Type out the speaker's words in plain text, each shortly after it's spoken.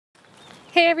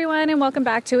Hey everyone, and welcome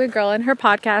back to A Girl and Her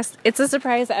Podcast. It's a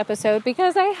surprise episode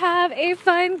because I have a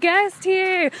fun guest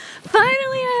here. Finally,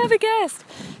 I have a guest.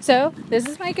 So, this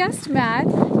is my guest, Matt.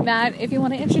 Matt, if you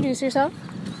want to introduce yourself.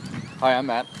 Hi, I'm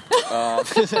Matt. I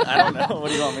don't know.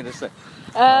 What do you want me to say?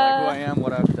 Like who I am,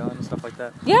 what I've done, stuff like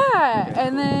that. Yeah, Okay,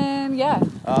 and cool. Then, yeah.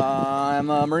 I'm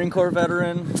a Marine Corps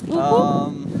veteran.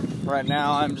 Woo-hoo. Right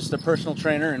now, I'm just a personal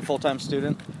trainer and full-time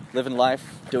student, living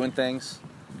life, doing things.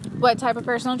 What type of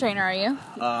personal trainer are you?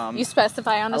 You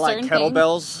specify on a I like certain thing.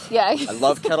 kettlebells. Yeah. I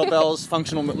love kettlebells,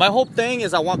 functional. My whole thing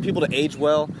is I want people to age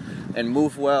well and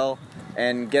move well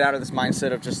and get out of this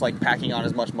mindset of just like packing on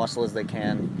as much muscle as they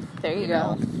can. There you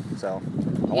go. know? So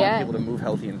I want people to move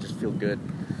healthy and just feel good.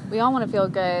 We all want to feel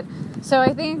good. So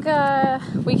I think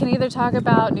we can either talk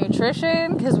about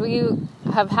nutrition, because we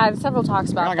have had several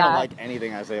talks about You're not that. gonna like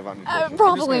anything I say about nutrition.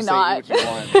 Probably I'm not. just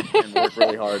gonna say eat what you want and work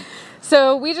really hard.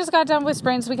 So we just got done with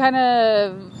sprints. We kind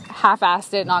of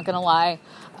half-assed it, not gonna lie.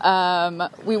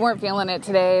 We weren't feeling it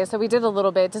today, so we did a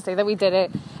little bit to say that we did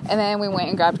it, and then we went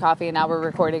and grabbed coffee, and now we're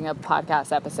recording a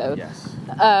podcast episode. Yes.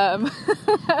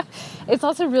 It's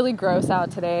also really gross out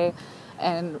today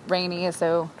and rainy,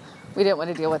 so we didn't want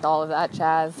to deal with all of that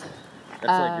jazz. That's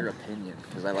like your opinion,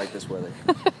 because I like this weather.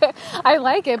 I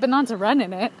like it, but not to run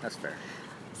in it. That's fair.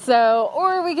 So,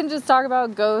 or we can just talk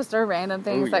about ghosts or random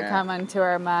things Ooh, that yeah. come into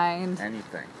our mind.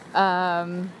 Anything.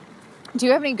 Do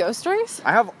you have any ghost stories?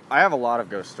 I have a lot of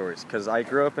ghost stories, because I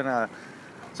grew up in like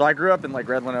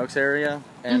Redland Oaks area,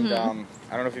 and I don't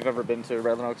know if you've ever been to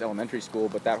Redland Oaks Elementary School,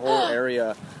 but that whole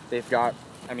area, they've got,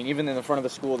 I mean, even in the front of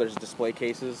the school, there's display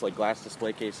cases, like glass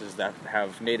display cases that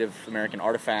have Native American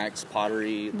artifacts,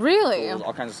 pottery, Really? tools,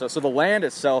 all kinds of stuff. So the land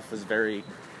itself is very,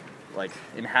 like,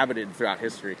 inhabited throughout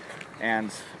history.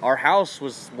 And our house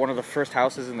was one of the first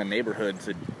houses in the neighborhood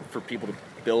for people to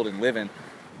build and live in.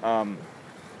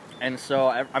 And so,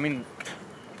 I mean,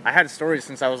 I had stories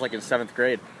since I was like in 7th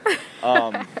grade.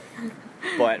 But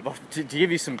to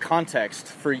give you some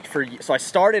context, so I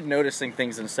started noticing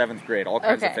things in 7th grade, all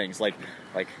kinds of things, like.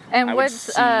 And I what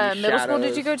would middle school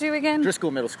did you go to again? Driscoll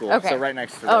Middle School. Okay. So right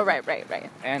next to. Oh, right.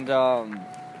 And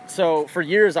so for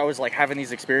years I was like having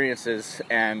these experiences,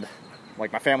 and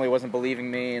like my family wasn't believing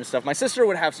me and stuff. My sister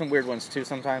would have some weird ones too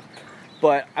sometimes.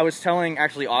 But I was telling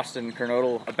actually Austin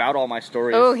Kernodle about all my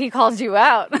stories. Oh, he called you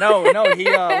out. No. He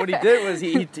what he did was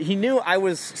he knew I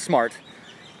was smart,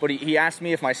 but he asked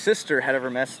me if my sister had ever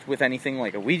messed with anything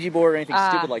like a Ouija board or anything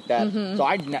stupid like that. Mm-hmm. So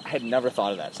I had never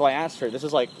thought of that. So I asked her. This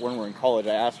is like when we were in college.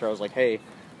 I asked her. I was like, hey.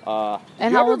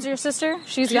 And how old's your sister?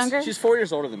 She's younger? She's 4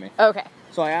 years older than me. Okay.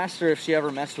 So I asked her if she ever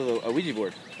messed with a Ouija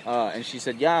board. And she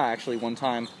said, yeah, actually, one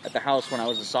time at the house when I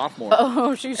was a sophomore.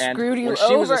 Oh, she screwed you over. When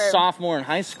she was a sophomore in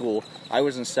high school, I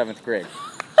was in 7th grade.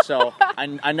 So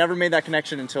I never made that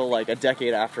connection until like a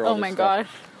decade after all this stuff.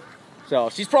 Gosh. So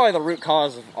she's probably the root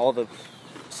cause of all the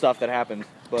stuff that happened.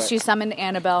 But, She summoned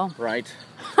Annabelle. Right.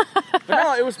 But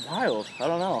no, it was wild. I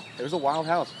don't know. It was a wild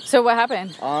house. So what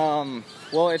happened?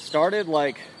 Well, it started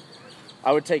like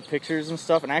I would take pictures and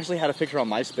stuff, and I actually had a picture on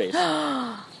MySpace.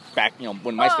 Back,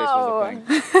 when MySpace was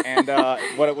a thing. And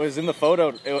what it was in the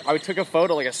photo, I took a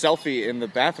photo, like a selfie in the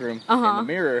bathroom, in the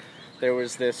mirror. There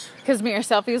was this... Because mirror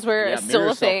selfies were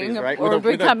still a thing, selfies, right? or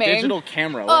becoming. With a digital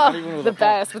camera. Oh, not even with the a phone.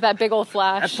 best, with that big old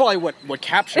flash. That's probably what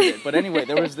captured it. But anyway,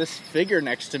 there was this figure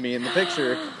next to me in the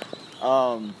picture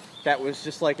that was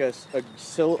just like a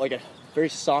very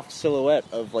soft silhouette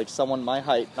of like someone my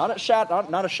height. Not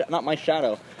my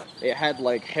shadow. It had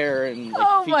like hair and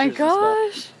like features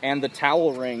and stuff. And the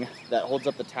towel ring that holds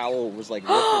up the towel was like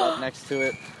lifted up next to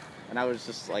it. And I was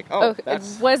just like,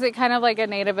 that's... Was it kind of like a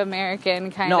Native American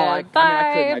kind of vibe?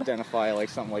 I couldn't identify like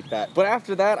something like that. But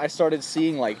after that, I started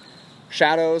seeing like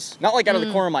shadows, not like out of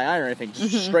the corner of my eye or anything,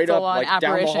 just straight up like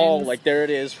down the hall, like there it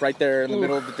is, right there in the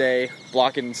middle of the day,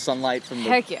 blocking sunlight from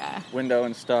the window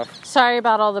and stuff. Sorry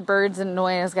about all the birds and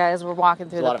noise, guys. We're walking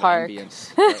through the park.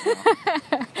 Ambience right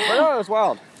now. But no, it was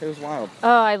wild. It was wild. Oh,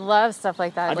 I love stuff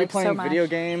like that. I'd be playing video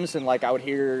games, and like I would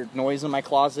hear noise in my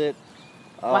closet.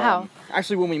 Wow.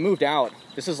 Actually, when we moved out,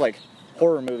 this is like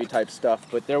horror movie type stuff,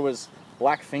 but there was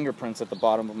black fingerprints at the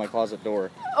bottom of my closet door.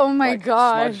 Oh my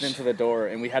gosh. Smudged into the door,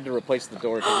 and we had to replace the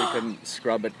door because we couldn't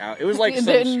scrub it out. It was like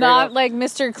not like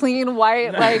Mr. Clean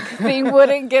White like thing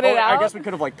wouldn't get it out. I guess we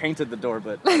could have like painted the door,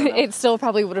 but it still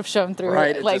probably would have shown through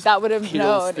it. Like that would have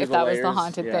known if that was the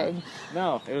haunted thing.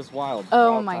 No, it was wild.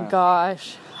 Oh wild my time.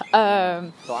 gosh.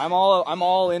 So I'm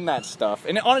all in that stuff,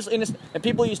 and honestly, and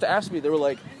people used to ask me, they were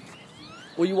like,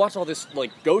 "Well, you watch all this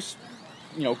like ghost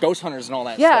hunters and all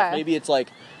that stuff. Maybe it's like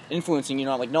influencing you.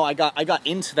 Like, no, I got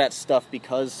into that stuff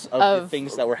because of the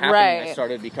things that were happening. Right. I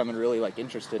started becoming really like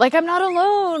interested. Like, I'm not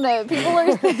alone.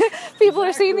 People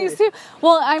are seeing these too.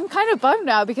 Well, I'm kind of bummed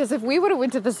now because if we would have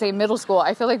went to the same middle school,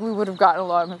 I feel like we would have gotten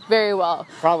along very well.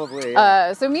 Probably.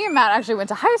 Yeah. So me and Matt actually went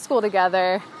to high school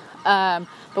together, but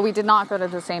we did not go to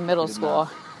the same middle school.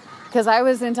 Because I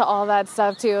was into all that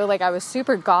stuff too. Like, I was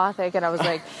super gothic, and I was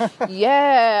like,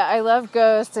 yeah, I love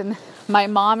ghosts. And my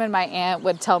mom and my aunt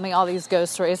would tell me all these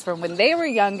ghost stories from when they were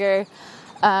younger,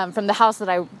 from the house that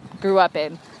I grew up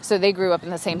in. So they grew up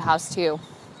in the same house too.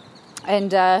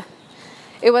 And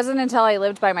it wasn't until I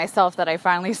lived by myself that I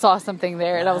finally saw something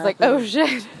there. And I was like, oh,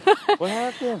 shit. What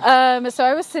happened? So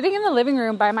I was sitting in the living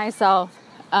room by myself,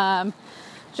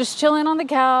 just chilling on the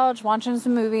couch, watching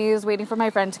some movies, waiting for my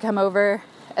friend to come over.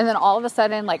 And then all of a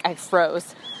sudden, like, I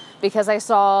froze because I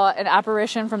saw an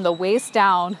apparition from the waist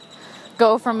down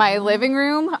go from my living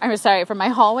room, from my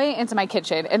hallway into my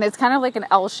kitchen. And it's kind of like an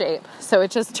L shape. So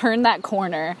it just turned that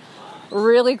corner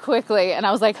really quickly. And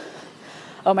I was like,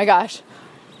 oh my gosh,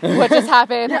 what just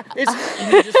happened?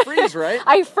 You just freeze, right?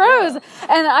 I froze. Yeah.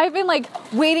 And I've been like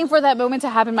waiting for that moment to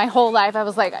happen my whole life. I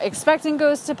was like expecting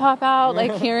ghosts to pop out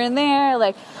like here and there.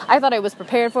 Like, I thought I was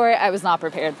prepared for it. I was not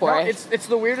prepared for it. It's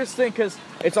the weirdest thing because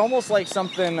it's almost like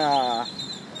something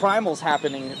primal's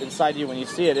happening inside you when you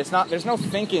see it. It's not, there's no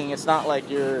thinking. It's not like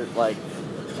you're like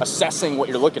assessing what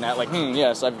you're looking at. Like,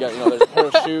 yes, I've got, there's a pair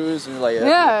of shoes, and like,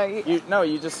 yeah.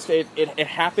 You just it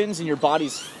happens, and your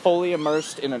body's fully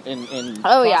immersed in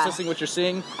processing what you're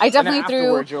seeing. I definitely and then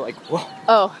afterwards you're like, whoa.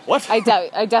 Oh, what? I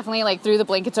definitely like threw the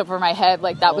blankets over my head,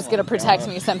 like that was gonna protect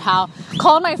me somehow.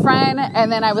 Called my friend,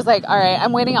 and then I was like, all right,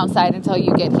 I'm waiting outside until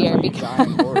you get here because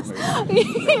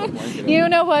you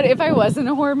know what? If I was in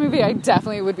a horror movie, I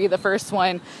definitely would be the first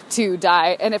one to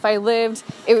die, and if I lived,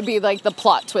 it would be like the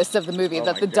plot twist of the movie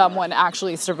that the dumb one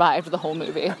actually survived the whole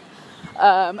movie.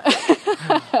 I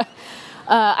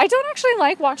don't actually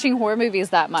like watching horror movies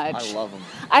that much. I love them.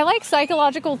 I like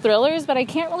psychological thrillers, but I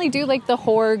can't really do like the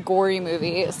horror, gory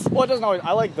movies. Well, it doesn't always.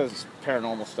 I like those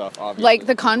paranormal stuff, obviously. Like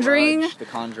The Conjuring. The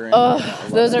Conjuring. Oh,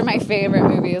 those are my favorite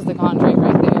movies. The Conjuring,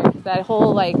 right there. That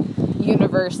whole like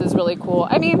universe is really cool.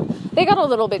 I mean, they got a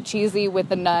little bit cheesy with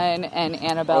The Nun and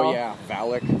Annabelle. Oh yeah,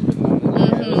 Valak. The Nun.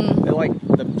 Mm-hmm. They're like,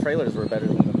 the trailers were better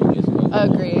than the movies.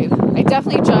 Agreed. I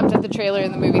definitely jumped at the trailer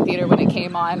in the movie theater when it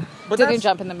came on. But didn't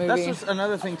jump in the movie. That's just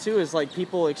another thing too, is like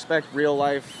people expect real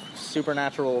life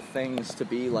supernatural things to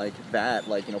be like that,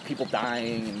 like, people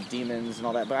dying and demons and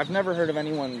all that. But I've never heard of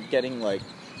anyone getting like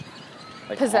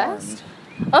possessed.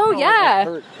 Harmed. Oh, yeah.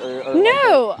 Like hurt or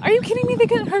no, are you kidding me? They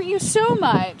can hurt you so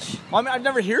much. Well, I mean, I've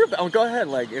never heard about. Oh, go ahead.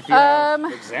 Like, if you have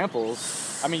examples.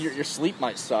 I mean, your sleep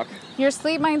might suck. Your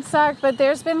sleep might suck, but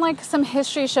there's been like some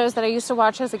history shows that I used to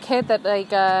watch as a kid that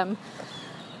like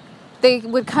they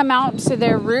would come out to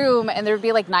their room and there would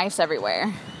be like knives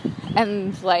everywhere,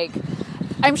 and like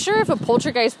I'm sure if a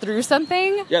poltergeist threw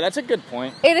something, yeah, that's a good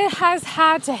point. It has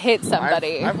had to hit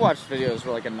somebody. I've watched videos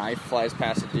where like a knife flies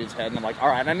past a dude's head, and I'm like, all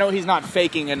right, I know he's not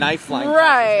faking a knife flying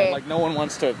past his head. Like, no one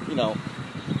wants to,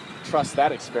 trust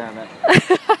that experiment.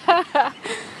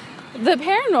 The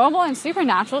paranormal and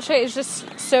supernatural shit is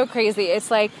just so crazy. It's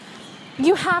like,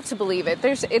 you have to believe it.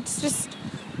 It's just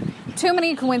too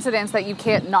many coincidences that you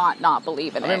can't not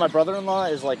believe in it. I mean, my brother-in-law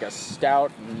is like a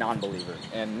stout non-believer,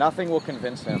 and nothing will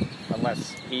convince him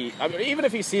unless even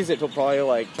if he sees it, he'll probably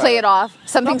like play it off.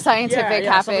 Something scientific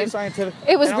happened. Something scientific.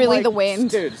 It was really the wind.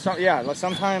 Dude,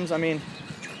 sometimes, I mean,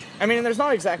 there's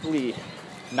not exactly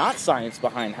not science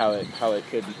behind how it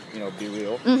could, be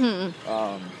real.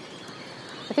 Mm-hmm.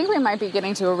 I think we might be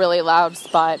getting to a really loud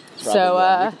spot. Probably, so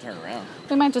we can turn around.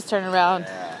 We might just turn around.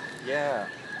 Yeah.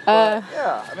 I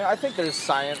mean, I think there's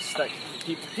science that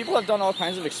people have done all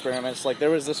kinds of experiments. Like, there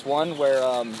was this one where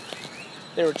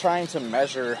they were trying to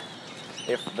measure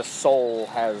if the soul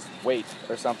has weight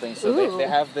or something. So they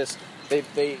have this.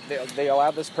 They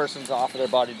allow this person to offer their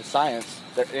body to science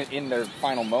in their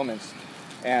final moments.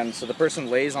 And so the person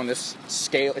lays on this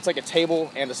scale. It's like a table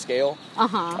and a scale.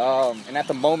 And at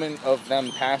the moment of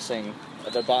them passing,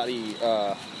 the body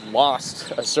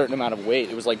lost a certain amount of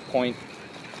weight. It was like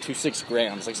 0.26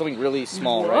 grams, like something really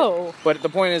small, Whoa. Right? But the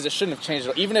point is, it shouldn't have changed.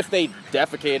 Even if they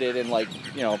defecated and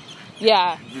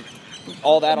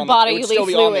all that on body, it would still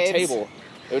be fluids. on the table.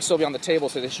 It would still be on the table,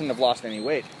 so they shouldn't have lost any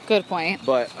weight. Good point.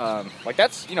 But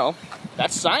that's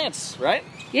that's science, right?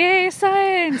 Yay,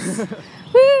 science!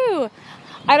 Woo!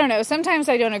 I don't know. Sometimes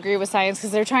I don't agree with science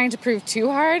because they're trying to prove too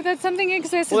hard that something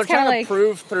exists. Well, it's they're trying like to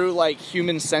prove through like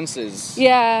human senses.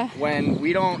 Yeah. When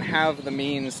we don't have the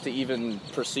means to even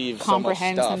perceive so much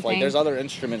Comprehend stuff. something. Like, there's other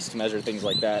instruments to measure things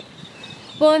like that.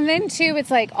 Well, and then too, it's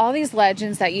like all these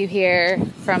legends that you hear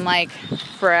from like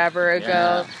forever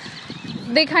ago.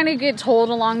 They kind of get told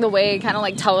along the way, kind of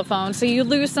like telephone. So you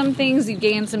lose some things, you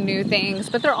gain some new things,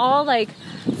 but they're all like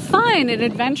fun and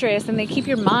adventurous, and they keep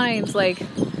your mind like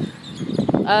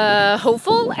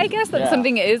hopeful, I guess, that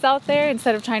something is out there,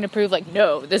 instead of trying to prove like,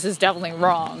 no, this is definitely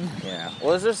wrong. Yeah.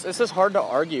 Well, it's just hard to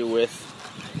argue with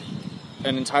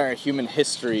an entire human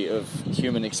history of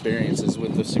human experiences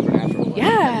with the supernatural.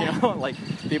 Yeah. You know, like,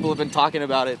 people have been talking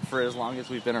about it for as long as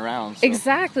we've been around. So.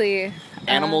 Exactly.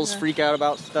 Animals freak out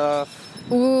about stuff.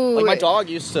 Ooh. Like, my dog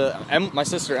used to, my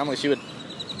sister Emily,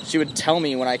 she would tell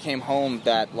me when I came home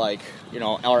that, like, you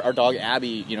know, our dog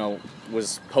Abby, you know,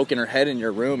 was poking her head in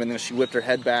your room, and then she whipped her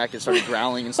head back and started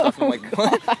growling and stuff. I'm like,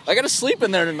 what? I gotta sleep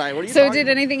in there tonight. What are you So talking did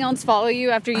anything else follow you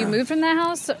after you moved from that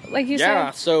house, like you said?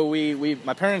 Yeah, so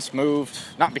my parents moved,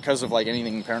 not because of like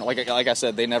anything like I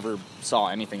said, they never saw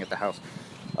anything at the house.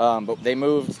 But they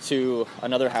moved to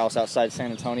another house outside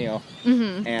San Antonio,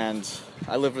 and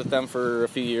I lived with them for a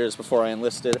few years before I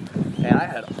enlisted, and I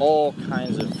had all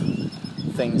kinds of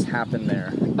things happen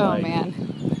there. Oh,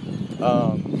 man.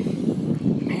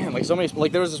 Like so many,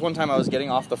 like there was this one time I was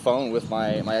getting off the phone with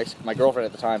my girlfriend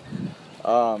at the time,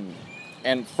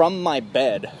 and from my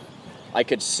bed, I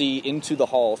could see into the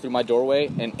hall through my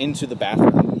doorway and into the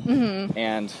bathroom,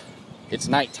 and it's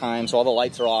nighttime, so all the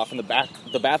lights are off, and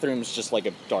the bathroom is just like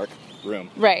a dark room.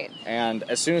 Right. And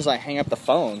as soon as I hang up the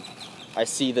phone, I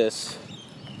see this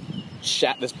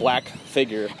black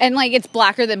figure, and like it's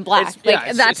blacker than black.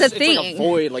 That's a thing. It's like a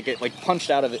void, like it like punched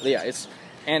out of it. Yeah, it's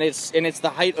the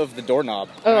height of the doorknob,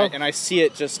 and I see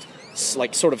it just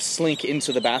like sort of slink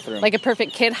into the bathroom, like a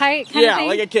perfect kid height. Kind of thing?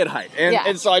 Like a kid height.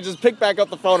 And so I just pick back up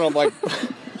the phone, and I'm like,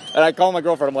 and I call my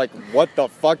girlfriend. I'm like, what the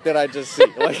fuck did I just see?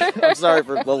 Like, I'm sorry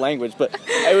for the language, but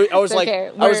I was like,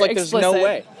 there's no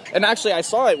way. And actually, I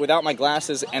saw it without my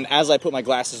glasses, and as I put my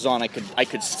glasses on, I could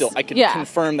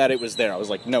confirm that it was there. I was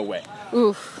like, no way.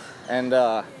 Oof. And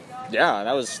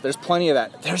there's plenty of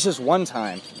that. There's this one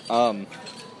time.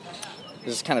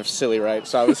 This is kind of silly, right?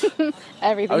 So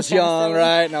I was young,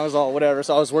 right? And I was all whatever.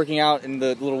 So I was working out in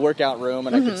the little workout room,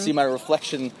 and I could see my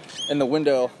reflection in the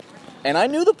window. And I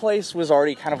knew the place was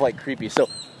already kind of like creepy. So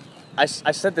I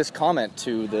said this comment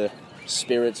to the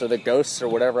spirits or the ghosts or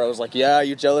whatever. I was like, yeah,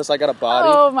 you jealous? I got a body.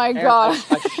 Oh my God.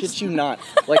 I shit you not.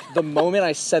 Like, the moment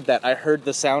I said that, I heard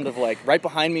the sound of like, right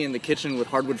behind me in the kitchen with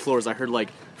hardwood floors, I heard like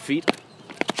feet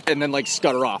and then like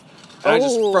scutter off. And I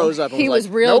just froze up. And he was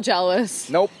like, real jealous.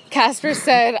 Nope. Casper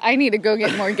said, I need to go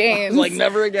get more games. Like,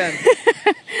 never again.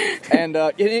 And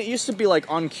it used to be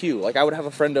like on cue. Like, I would have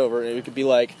a friend over, and it could be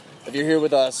like, if you're here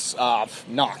with us,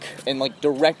 knock. And like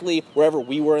directly, wherever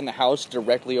we were in the house,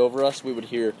 directly over us, we would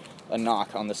hear a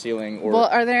knock on the ceiling. Or well,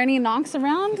 are there any knocks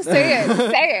around? Say it.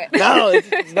 Say it. No,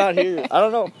 it's not here. I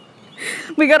don't know.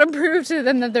 We gotta prove to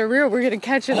them that they're real. We're gonna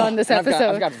catch it on this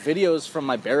episode. I've got videos from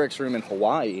my barracks room in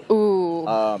Hawaii. Ooh.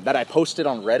 That I posted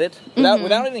on Reddit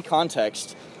without any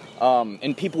context.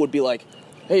 And people would be like,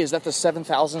 hey, is that the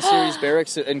 7000 series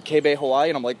barracks in K-Bay, Hawaii?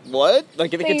 And I'm like, what?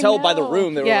 Like, they could tell by the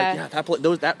room. They were like,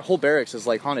 yeah, that whole barracks is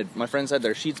like haunted. My friends had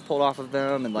their sheets pulled off of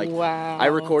them, and like, wow. I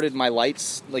recorded my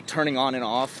lights like turning on and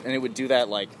off, and it would do that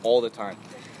like all the time.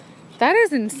 That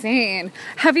is insane.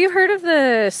 Have you heard of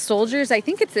the soldiers? I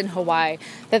think it's in Hawaii,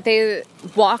 that they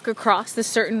walk across a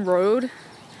certain road,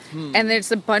 and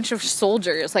there's a bunch of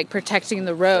soldiers like protecting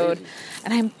the road. Crazy.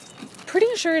 And I'm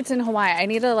pretty sure it's in Hawaii. I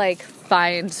need to like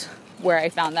find where I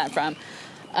found that from.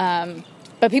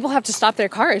 But people have to stop their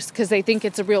cars because they think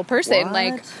it's a real person,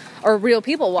 like, or real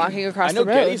people walking across the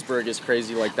road. I know Gettysburg is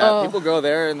crazy like that. Oh. People go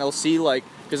there and they'll see like,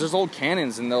 because there's old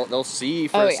cannons, and they'll see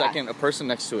for a second a person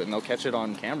next to it, and they'll catch it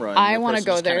on camera. And I want to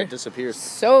go there. It disappears.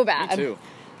 So bad. Me too.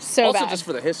 So also, bad. just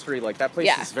for the history, like that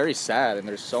place is very sad, and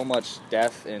there's so much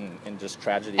death and just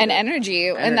tragedy and energy,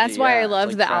 and that's why I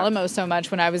loved the Alamo so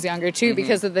much when I was younger too,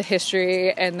 because of the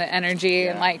history and the energy,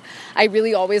 and like I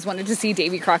really always wanted to see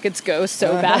Davy Crockett's ghost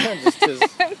so bad.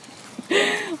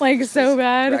 Like so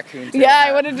bad.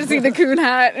 I wanted to see the coon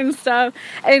hat and stuff.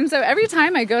 And so every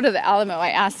time I go to the Alamo,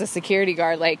 I ask the security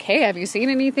guard, like, hey, have you seen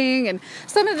anything? And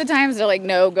some of the times they're like,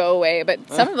 no, go away. But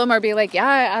some of them are be like,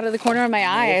 yeah, out of the corner of my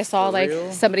eye, I saw like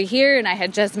somebody here, and I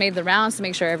had just made the rounds to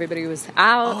make sure everybody was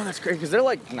out. Oh, that's great, because they're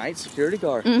like night security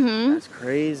guard. That's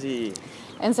crazy.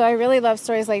 And so I really love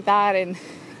stories like that,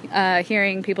 and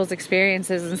hearing people's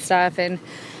experiences and stuff. And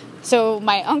so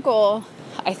my uncle,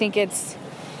 I think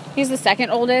he's the second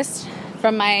oldest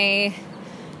from I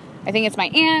think it's my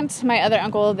aunt, my other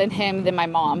uncle, then him, then my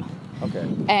mom. Okay.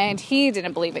 And he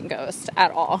didn't believe in ghosts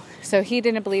at all. So he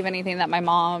didn't believe anything that my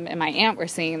mom and my aunt were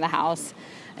seeing in the house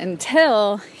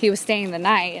until he was staying the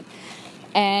night.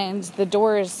 and the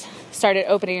doors started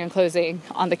opening and closing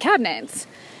on the cabinets,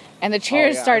 and the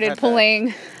chairs started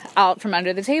pulling out from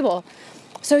under the table.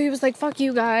 So he was like, fuck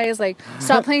you guys, like,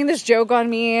 stop playing this joke on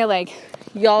me, like,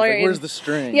 y'all are like, where's the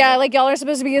string? Yeah, like, y'all are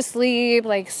supposed to be asleep,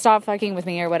 like, stop fucking with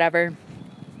me or whatever.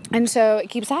 And so it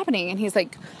keeps happening, and he's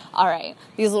like, all right,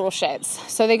 these little shits.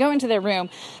 So they go into their room.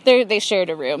 They shared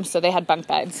a room, so they had bunk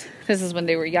beds. This is when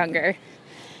they were younger.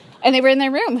 And they were in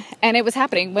their room, and it was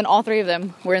happening when all three of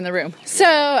them were in the room. So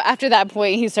after that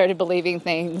point, he started believing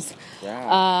things.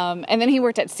 Yeah. And then he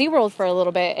worked at SeaWorld for a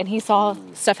little bit, and he saw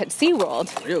stuff at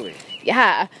SeaWorld. Really?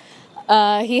 Yeah.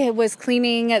 He was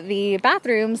cleaning the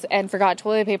bathrooms and forgot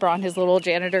toilet paper on his little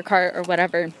janitor cart or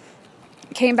whatever.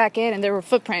 Came back in, and there were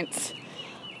footprints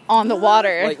on the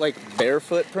water. Like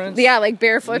barefoot prints? Yeah, like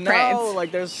barefoot prints. No,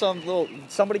 like there's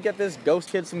somebody get this ghost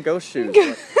kid some ghost shoes.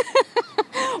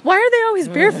 Why are they always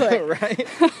barefoot? Right?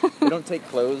 They don't take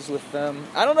clothes with them.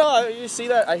 I don't know. You see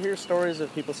that? I hear stories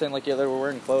of people saying like, yeah, they were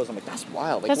wearing clothes. I'm like, that's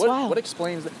wild. Like, that's wild. What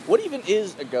explains that? What even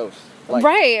is a ghost? Like,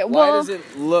 right. Why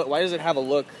does it have a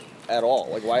look at all?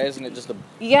 Like, why isn't it just a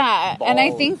ball? And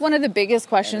I think one of the biggest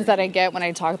questions that I get when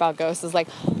I talk about ghosts is like,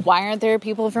 why aren't there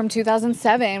people from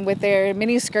 2007 with their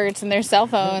mini skirts and their cell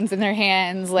phones in their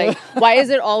hands? Like, why is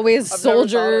it always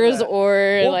soldiers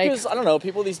or like? Because I don't know,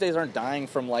 people these days aren't dying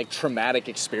from like traumatic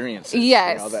experiences.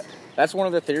 Yes, you know, that's one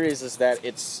of the theories is that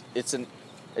it's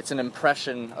an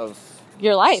impression of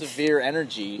your life, severe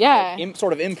energy,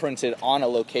 sort of imprinted on a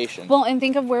location. Well, and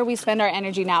think of where we spend our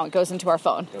energy now. It goes into our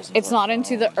phone. It's not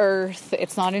into the earth.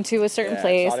 It's not into a certain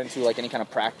place. It's not into like any kind of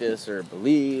practice or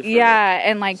belief.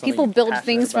 And like people build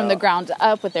things from the ground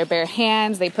up with their bare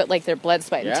hands. They put like their blood,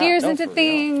 sweat, and tears into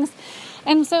things.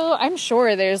 And so I'm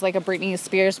sure there's like a Britney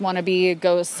Spears wannabe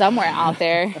ghost somewhere out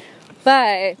there.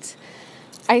 But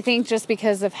I think just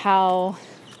because of how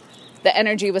the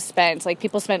energy was spent, like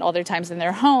people spent all their times in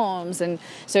their homes, and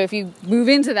so if you move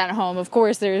into that home, of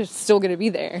course they're still going to be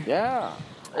there.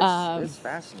 It's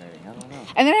fascinating. I don't know.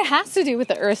 And then it has to do with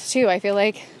the earth too. I feel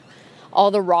like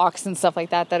all the rocks and stuff like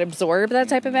that absorb that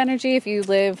type of energy. If you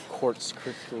live quartz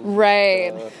crystals,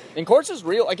 right? And quartz is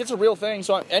real. Like it's a real thing.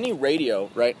 So any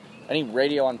radio, right? Any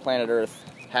radio on planet Earth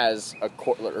has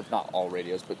or not all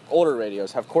radios, but older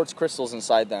radios have quartz crystals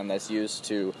inside them that's used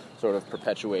to sort of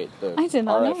perpetuate the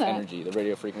RF energy, the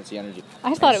radio frequency energy.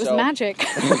 I thought it was magic.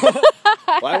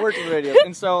 Well, I worked with radios,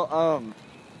 and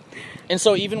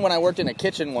so even when I worked in a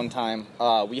kitchen one time,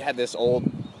 we had this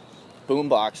old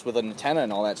boombox with an antenna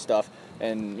and all that stuff,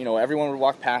 and you know everyone would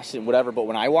walk past it and whatever, but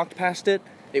when I walked past it,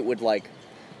 it would like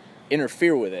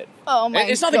interfere with it. Oh my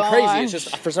god. It's nothing crazy. It's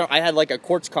just I had like a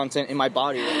quartz content in my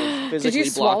body that was physically Did you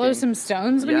swallow some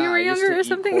stones when you were younger or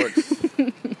something?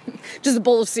 Just a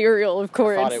bowl of cereal, of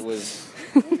course. I thought it was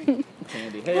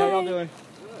candy. Hey, how y'all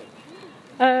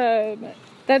doing?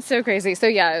 That's so crazy. So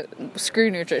yeah, screw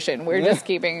nutrition. We're just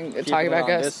keeping talking about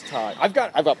ghosts. I've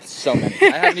got so many.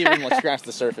 I haven't even like scratched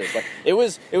the surface. Like it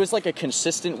was like a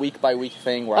consistent week by week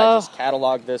thing where I just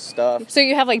cataloged this stuff. So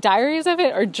you have like diaries of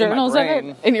it or journals of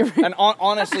it in your brain? And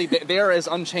honestly, they are as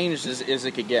unchanged as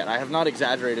it could get. I have not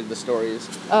exaggerated the stories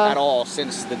at all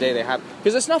since the day they happened.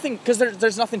 Because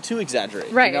there's nothing to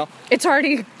exaggerate. Right. You know? It's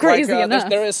already crazy enough.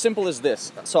 They're as simple as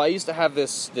this. So I used to have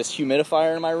this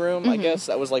humidifier in my room. I guess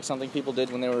that was like something people did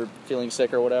when they were feeling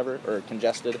sick or whatever, or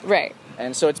congested. Right.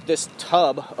 And so it's this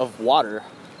tub of water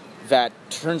that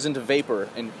turns into vapor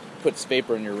and puts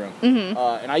vapor in your room. Mm-hmm.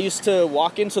 And I used to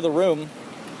walk into the room,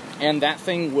 and that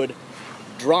thing would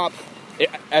drop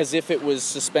as if it was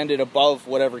suspended above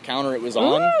whatever counter it was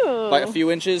on. Ooh. By a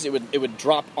few inches. It would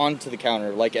drop onto the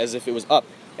counter, like as if it was up,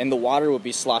 and the water would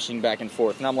be sloshing back and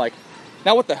forth. And I'm like,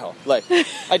 now what the hell? Like,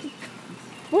 I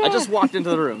just walked into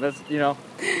the room. That's, you know.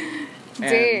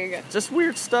 Dang. Just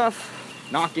weird stuff,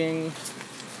 knocking,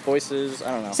 voices,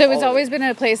 I don't know. So it's always been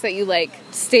a place that you like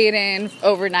stayed in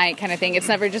overnight kind of thing. It's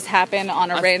never just happened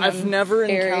on a random I've never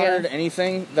area. Encountered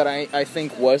anything that I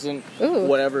think wasn't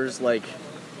whatever's like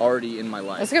already in my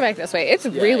life. Let's go back this way. It's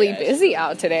really busy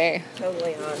out today.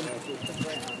 Totally on.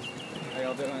 How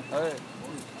y'all doing? Hey.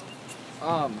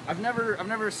 I've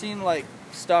never seen like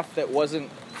stuff that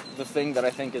wasn't the thing that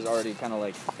I think is already kind of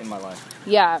like in my life.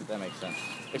 Yeah. If that makes sense.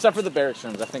 Except for the barracks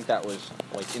rooms. I think that was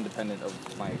like independent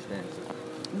of my experiences.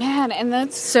 Man, and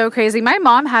that's so crazy. My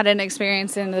mom had an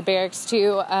experience in the barracks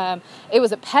too. It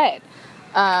was a pet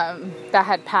that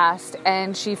had passed,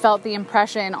 and she felt the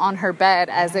impression on her bed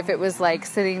as if it was like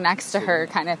sitting next to her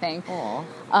kind of thing.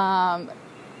 Aww.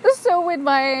 So when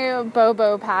my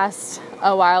Bobo passed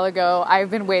a while ago, I've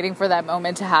been waiting for that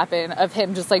moment to happen of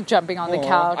him just like jumping on the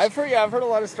couch. I've heard a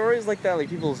lot of stories like that, like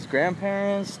people's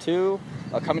grandparents too,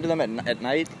 coming to them at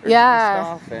night or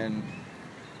stuff, and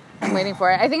I'm waiting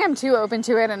for it. I think I'm too open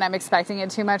to it, and I'm expecting it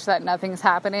too much that nothing's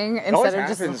happening. It always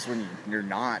Instead of happens just when you're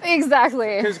not.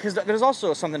 exactly. Because there's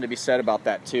also something to be said about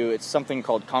that too. It's something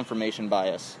called confirmation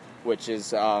bias, which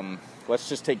is let's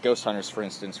just take ghost hunters for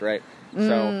instance, right?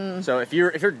 So if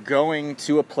you're going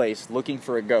to a place looking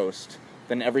for a ghost,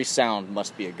 then every sound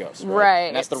must be a ghost, right?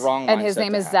 And that's the wrong mindset. And his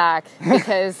name is Zach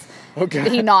because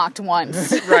he knocked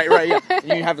once. right,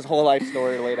 yeah. You have his whole life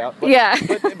story laid out. But, yeah.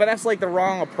 but that's like the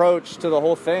wrong approach to the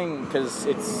whole thing because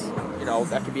it's,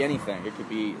 that could be anything. It could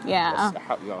be a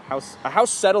house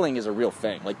settling is a real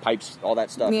thing. Like pipes, all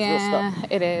that stuff. Yeah, is real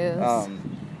stuff. It is.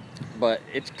 But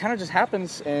it kind of just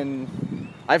happens,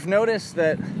 and I've noticed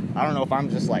that, I don't know if I'm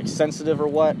just like sensitive or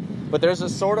what, but there's a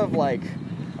sort of like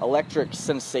electric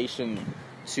sensation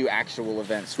to actual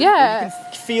events. Yeah.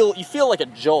 You feel like a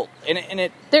jolt, and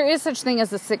it. There is such thing as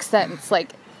the sixth sense.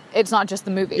 Like, it's not just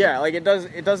the movie. Yeah, like it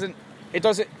doesn't.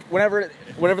 Whenever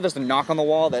there's a knock on the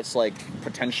wall that's like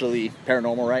potentially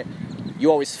paranormal, right? You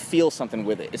always feel something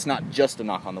with it. It's not just a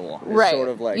knock on the wall. It's right. sort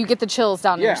of like you get the chills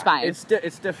down your spine.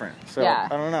 It's different. So yeah.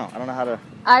 I don't know how to.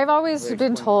 I've always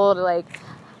been told like.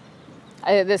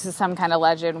 This is some kind of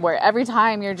legend where every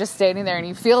time you're just standing there and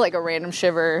you feel like a random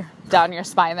shiver down your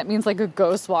spine, that means like a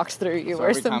ghost walks through you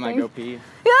or something. Every time I go pee.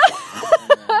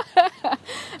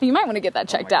 You might want to get that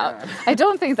checked out. God. I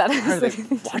don't think that is. Are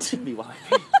they watching me while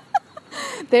I pee?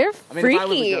 They're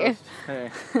freaky.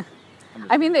 Hey.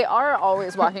 I mean, they are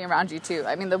always walking around you too.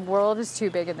 I mean, the world is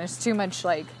too big and there's too much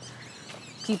like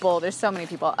people. There's so many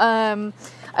people.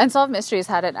 Unsolved Mysteries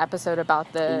had an episode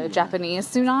about the Japanese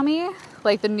tsunami,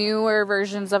 like the newer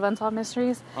versions of Unsolved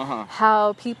Mysteries.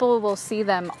 How people will see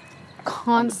them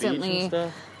constantly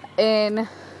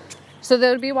so they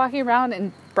would be walking around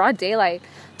in broad daylight.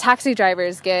 Taxi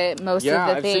drivers get most of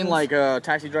the things. Yeah, I've seen like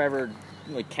taxi driver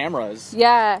like cameras.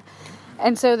 Yeah.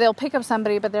 And so they'll pick up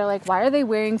somebody, but they're like, why are they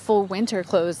wearing full winter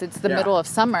clothes? It's the middle of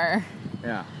summer.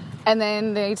 Yeah. And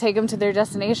then they take them to their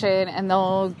destination, and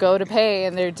they'll go to pay,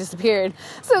 and they're disappeared.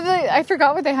 So I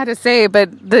forgot what they had to say,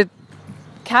 but the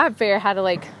cab fare had to,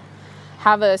 like,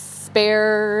 have a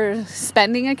spare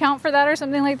spending account for that or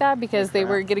something like that because they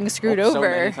were getting screwed over. So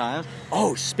many times.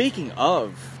 Oh, speaking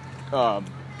of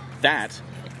that,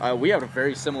 we have a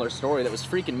very similar story that was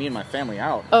freaking me and my family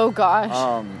out. Oh,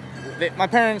 gosh. My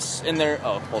parents in their...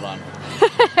 Oh, hold on.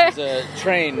 There's a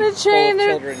train full of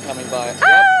children coming by.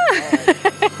 Ah!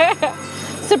 Yep.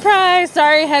 Surprise!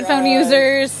 Sorry, headphone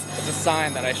users. It's a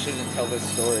sign that I shouldn't tell this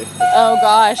story. Oh,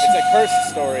 gosh. It's a cursed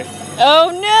story.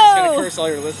 Oh, no! It's going to curse all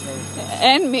your listeners.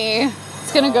 And me.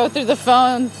 It's going to go through the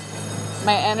phone.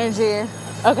 My energy.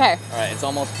 Okay. All right, it's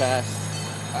almost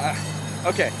past.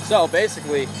 Okay, so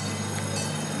basically...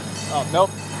 Oh,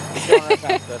 nope. It's going right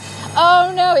past us.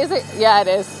 Oh, no. Is it? Yeah, it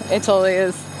is. It totally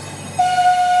is.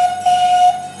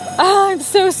 Oh, I'm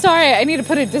so sorry. I need to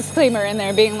put a disclaimer in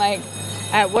there being like,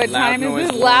 at what time is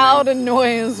this loud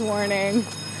noise warning?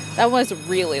 That was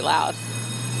really loud.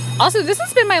 Also, this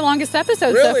has been my longest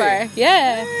episode so far.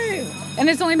 Yeah. Hey. And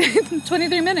it's only been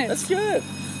 23 minutes. That's good.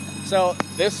 So,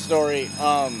 this story,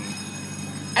 I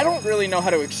don't really know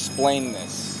how to explain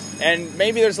this. And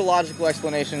maybe there's a logical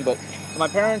explanation, but my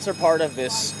parents are part of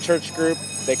this church group.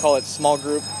 They call it small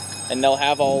group. And they'll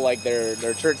have all, like,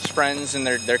 their church friends and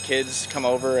their kids come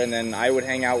over, and then I would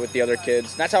hang out with the other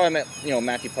kids. That's how I met,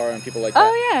 Matthew Parr and people like that.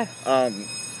 Oh, yeah.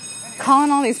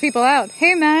 Calling all these people out.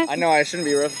 Hey, Matt. I know, I shouldn't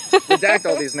be redact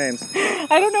all these names.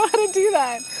 I don't know how to do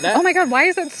that. Oh, my God, why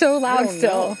is that so loud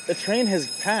still? Know. The train has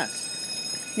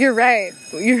passed. You're right.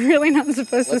 You're really not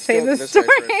supposed to say this story.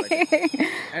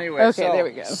 Anyway, okay, there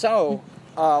we go. So,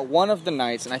 one of the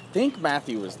nights, and I think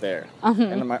Matthew was there,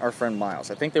 and our friend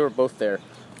Miles. I think they were both there.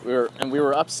 We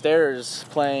were upstairs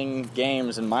playing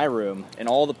games in my room, and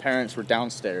all the parents were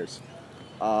downstairs.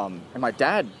 And my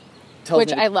dad tells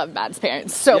me... I love Matt's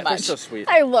parents so much. They're so sweet.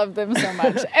 I love them so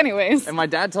much. Anyways. And my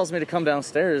dad tells me to come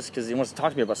downstairs because he wants to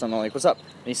talk to me about something. I'm like, what's up?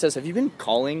 And he says, have you been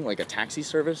calling, like, a taxi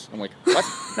service? I'm like, what?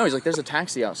 No, he's like, there's a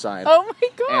taxi outside. Oh, my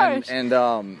gosh.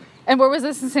 And where was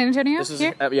this, in San Antonio? This is,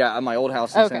 at my old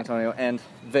house in San Antonio. And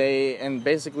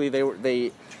basically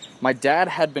my dad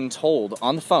had been told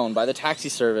on the phone by the taxi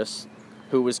service,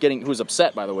 who was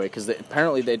upset, by the way, because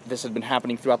apparently this had been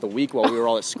happening throughout the week while we were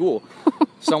all at school.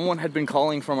 Someone had been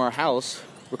calling from our house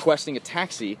requesting a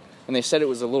taxi, and they said it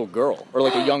was a little girl or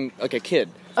like a kid.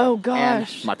 Oh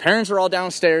gosh! And my parents are all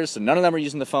downstairs, so none of them are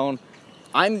using the phone.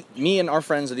 Me and our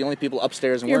friends are the only people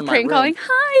upstairs, and we're in my room. You're prank calling.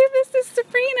 Hi, this is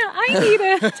Sabrina. I need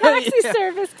a taxi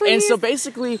service, please. And so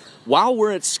basically, while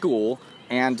we're at school.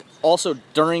 And also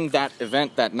during that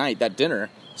event that night, that dinner,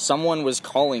 someone was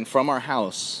calling from our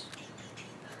house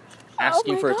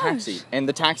asking my for a gosh. taxi. And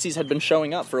the taxis had been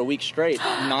showing up for a week straight,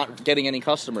 not getting any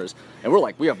customers. And we're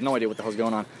like, we have no idea what the hell's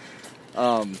going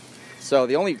on. So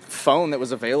the only phone that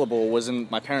was available was in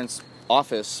my parents'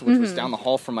 office, which was down the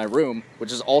hall from my room,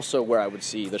 which is also where I would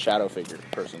see the shadow figure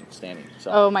person standing.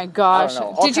 So, Oh my gosh. I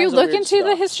don't know, all Did you kinds of look weird into the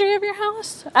stuff. history of your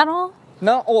house at all?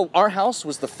 No, our house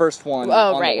was the first one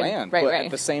Oh, on right, the land. right, but right.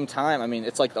 at the same time, I mean,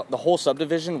 it's like the whole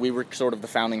subdivision, we were sort of the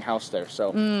founding house there.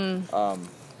 So,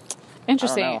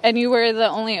 Interesting. I don't know. And you were the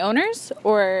only owners,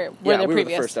 or were yeah, there we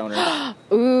previous? were the first owners.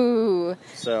 Ooh,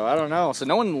 So, I don't know. So,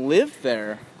 no one lived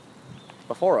there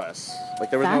before us. Like,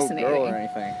 there was no girl Fascinating. or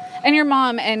anything. and your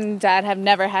mom and dad have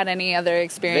never had any other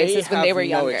experiences when they have were no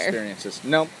younger. experiences.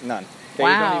 Nope, none. They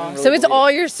don't Wow. even really So it's believe-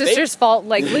 all your sister's fault,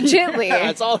 like legitly. Yeah,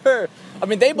 it's all her. I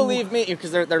mean, they believe me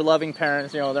because they're loving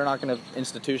parents. You know, they're not going to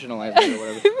institutionalize me or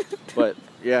whatever. But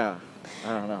yeah, I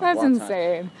don't know. That's Long time.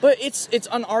 insane. But it's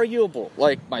unarguable.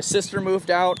 Like, my sister moved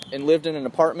out and lived in an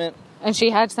apartment. And she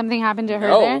had something happen to her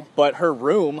No, there? but her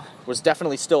room was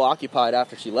definitely still occupied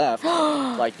after she left.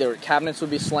 Like, there were cabinets would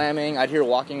be slamming. I'd hear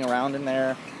walking around in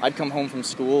there. I'd come home from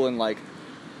school and like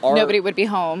Nobody would be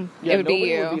home. Yeah, it would be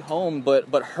nobody you. would be home, but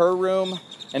her room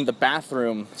and the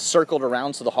bathroom circled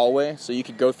around to the hallway, so you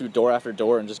could go through door after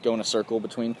door and just go in a circle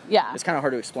between. Yeah. It's kind of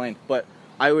hard to explain, but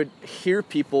I would hear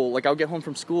people, like, I would get home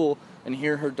from school and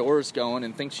hear her doors going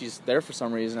and think she's there for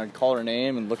some reason. I'd call her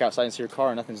name and look outside and see her car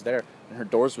and nothing's there, and her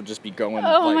doors would just be going.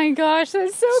 Oh like, my gosh,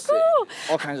 that's so cool.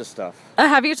 all kinds of stuff.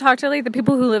 Have you talked to like the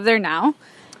people who live there now?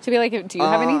 To be like, do you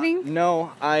have anything? No,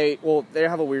 well, they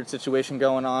have a weird situation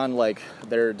going on. Like,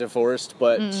 they're divorced,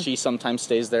 but she sometimes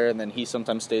stays there, and then he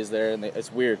sometimes stays there, and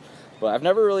it's weird. But I've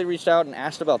never really reached out and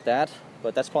asked about that.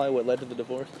 But that's probably what led to the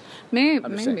divorce. Maybe.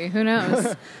 just saying. Who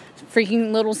knows?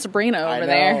 Freaking little Sabrina I over know.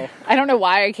 there. I don't know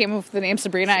why I came up with the name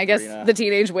Sabrina. I guess Sabrina. the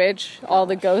teenage witch, all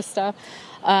the ghost stuff.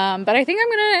 But I think I'm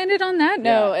gonna end it on that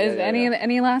note. Yeah, Is yeah,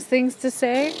 any last things to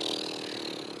say?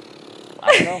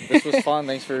 I don't know. This was fun.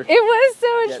 Thanks for It was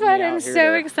so much Getting fun. me I'm out here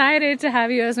so to excited to have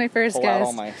you as my first pull out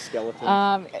all guest. my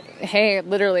skeletons. Hey,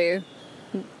 literally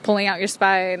pulling out your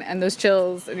spine and those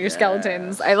chills and your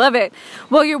skeletons. I love it.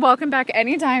 Well, you're welcome back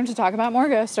anytime to talk about more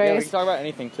ghost Yeah, we stories. can talk about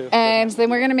anything, too. And then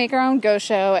we're going to make our own ghost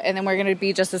show, and then we're going to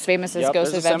be just as famous as Yep,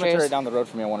 Ghost there's a cemetery Adventures. down the road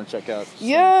from me I want to check out. So.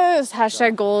 Yes!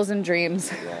 Hashtag goals and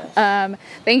dreams. Yes.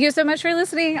 Thank you so much for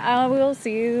listening. We will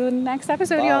see you in the next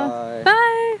episode, y'all. Bye.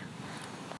 Bye!